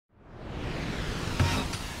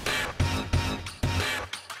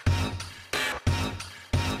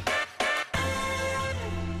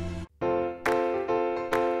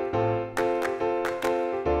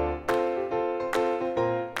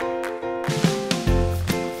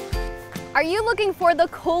Are you looking for the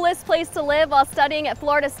coolest place to live while studying at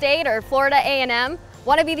Florida State or Florida A&M?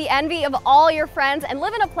 Want to be the envy of all your friends and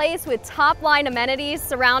live in a place with top-line amenities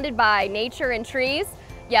surrounded by nature and trees?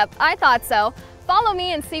 Yep, I thought so. Follow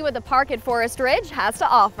me and see what the park at Forest Ridge has to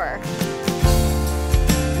offer.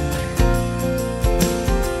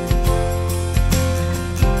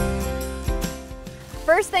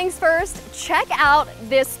 First things first, check out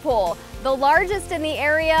this pool. The largest in the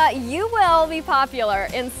area. You will be popular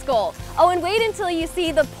in school. Oh, and wait until you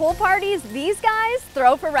see the pool parties these guys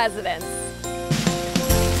throw for residents.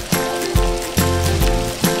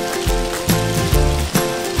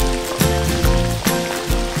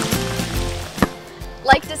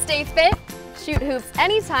 Like to stay fit? Shoot hoops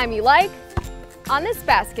anytime you like on this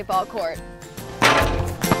basketball court.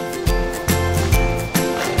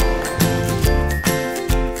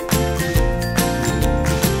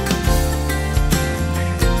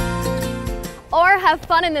 Or have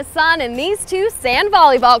fun in the sun in these two sand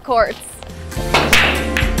volleyball courts.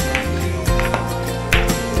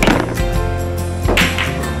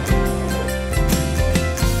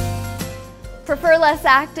 Prefer less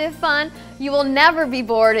active fun? You will never be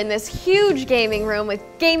bored in this huge gaming room with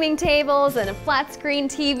gaming tables and flat screen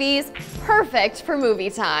TVs, perfect for movie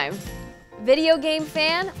time. Video game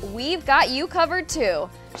fan, we've got you covered too.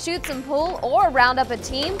 Shoot some pool or round up a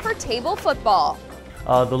team for table football.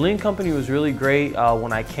 The Lynn Company was really great.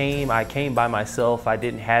 When I came by myself. I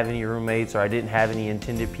didn't have any roommates or I didn't have any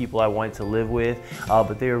intended people I wanted to live with,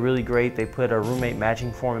 but they were really great. They put a roommate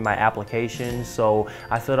matching form in my application, so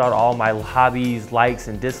I filled out all my hobbies, likes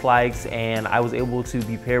and dislikes, and I was able to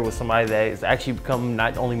be paired with somebody that has actually become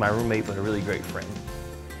not only my roommate, but a really great friend.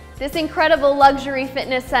 This incredible luxury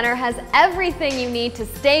fitness center has everything you need to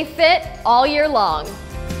stay fit all year long.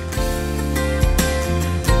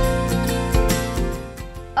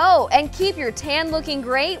 Oh, and keep your tan looking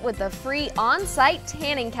great with the free on-site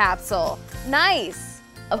tanning capsule. Nice!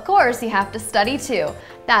 Of course, you have to study too.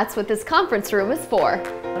 That's what this conference room is for.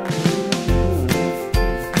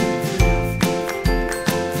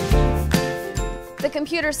 The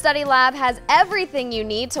Computer Study Lab has everything you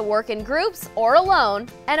need to work in groups or alone,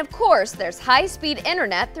 and of course, there's high-speed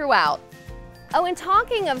internet throughout. Oh, and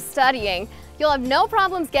talking of studying, you'll have no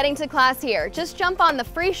problems getting to class here. Just jump on the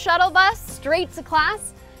free shuttle bus straight to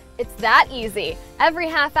class. It's that easy, every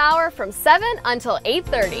half hour from 7 until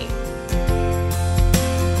 8:30.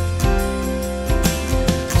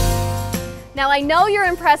 Now I know you're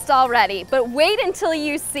impressed already, but wait until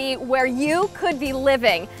you see where you could be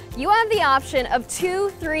living. You have the option of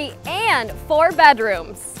 2, 3, and 4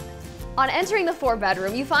 bedrooms. On entering the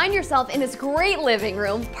 4-bedroom, you find yourself in this great living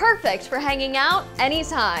room, perfect for hanging out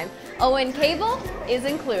anytime. Oh, and cable is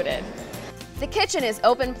included. The kitchen is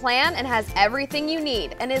open plan and has everything you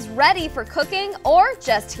need and is ready for cooking or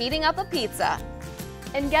just heating up a pizza.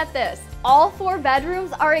 And get this, all 4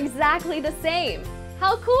 bedrooms are exactly the same.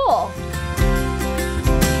 How cool!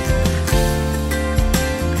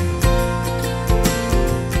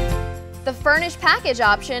 The furnished package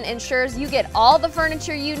option ensures you get all the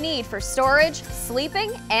furniture you need for storage,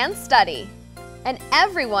 sleeping, and study. And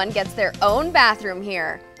everyone gets their own bathroom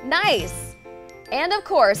here. Nice! And of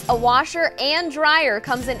course, a washer and dryer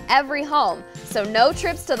comes in every home, so no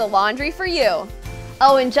trips to the laundry for you.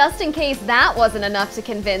 Oh, and just in case that wasn't enough to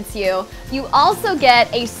convince you, you also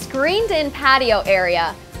get a screened-in patio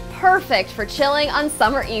area, perfect for chilling on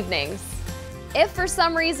summer evenings. If for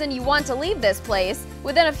some reason you want to leave this place,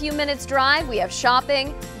 within a few minutes' drive we have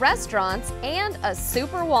shopping, restaurants, and a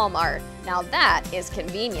super Walmart. Now that is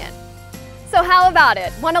convenient. So how about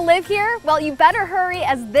it? Want to live here? Well, you better hurry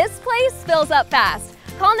as this place fills up fast.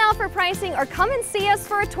 Call now for pricing or come and see us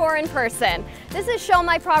for a tour in person. This is Show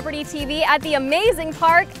My Property TV at the amazing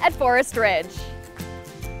park at Forest Ridge.